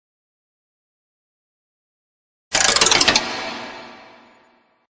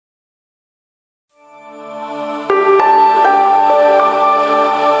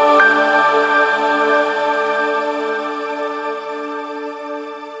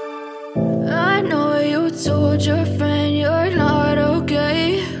told your friend you're not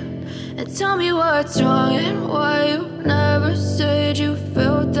okay? And tell me what's wrong and why you never said you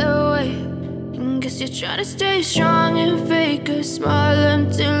felt that way. And guess you're trying to stay strong and fake a smile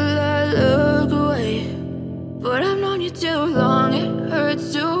until I look away. But I've known you too long, it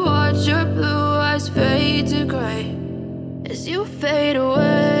hurts to watch your blue eyes fade to gray as you fade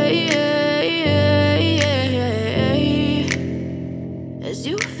away, as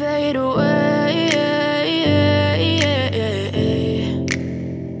you fade away.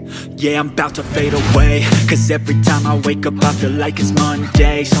 Yeah, I'm about to fade away, cause every time I wake up I feel like it's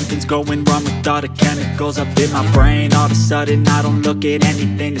Monday. Something's going wrong with all the chemicals up in my brain. All of a sudden I don't look at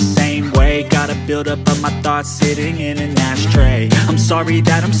anything the same way. Got a buildup of my thoughts sitting in an ashtray. I'm sorry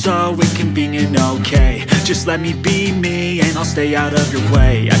that I'm so inconvenient, okay? Just let me be me and I'll stay out of your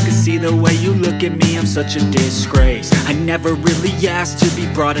way. I can see the way you look at me, I'm such a disgrace. I never really asked to be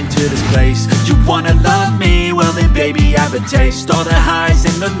brought into this place. You wanna love me? Well then baby I have a taste. All the highs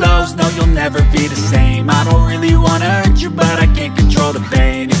and the lows, no, you'll never be the same. I don't really wanna hurt you, but I can't control the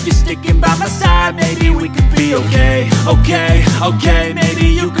pain. If you're sticking by my side, maybe we could be okay. Okay, maybe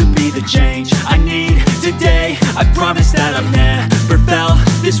you could be the change I need today. I promise that I've never felt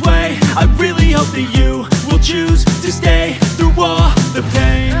this way. I really hope that you will choose to stay through all the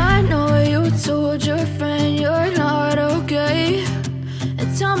pain. I know you told your friend you're not okay.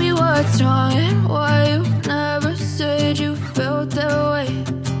 And tell me what's wrong and why you never said you felt that way.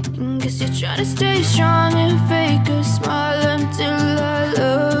 Guess you're trying to stay strong and fake a smile until I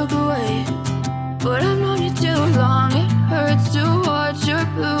look away. But I've known you too long, it hurts to watch your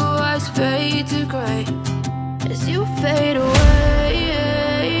blue eyes fade to gray as you fade away,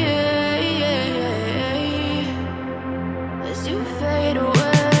 as you fade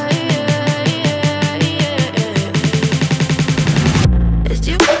away, as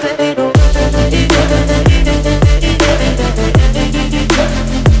you fade away.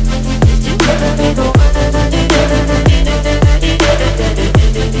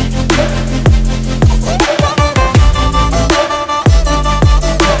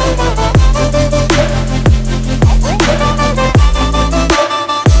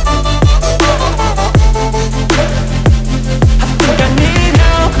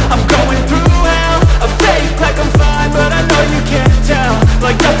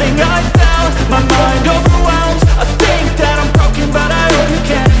 Like nothing else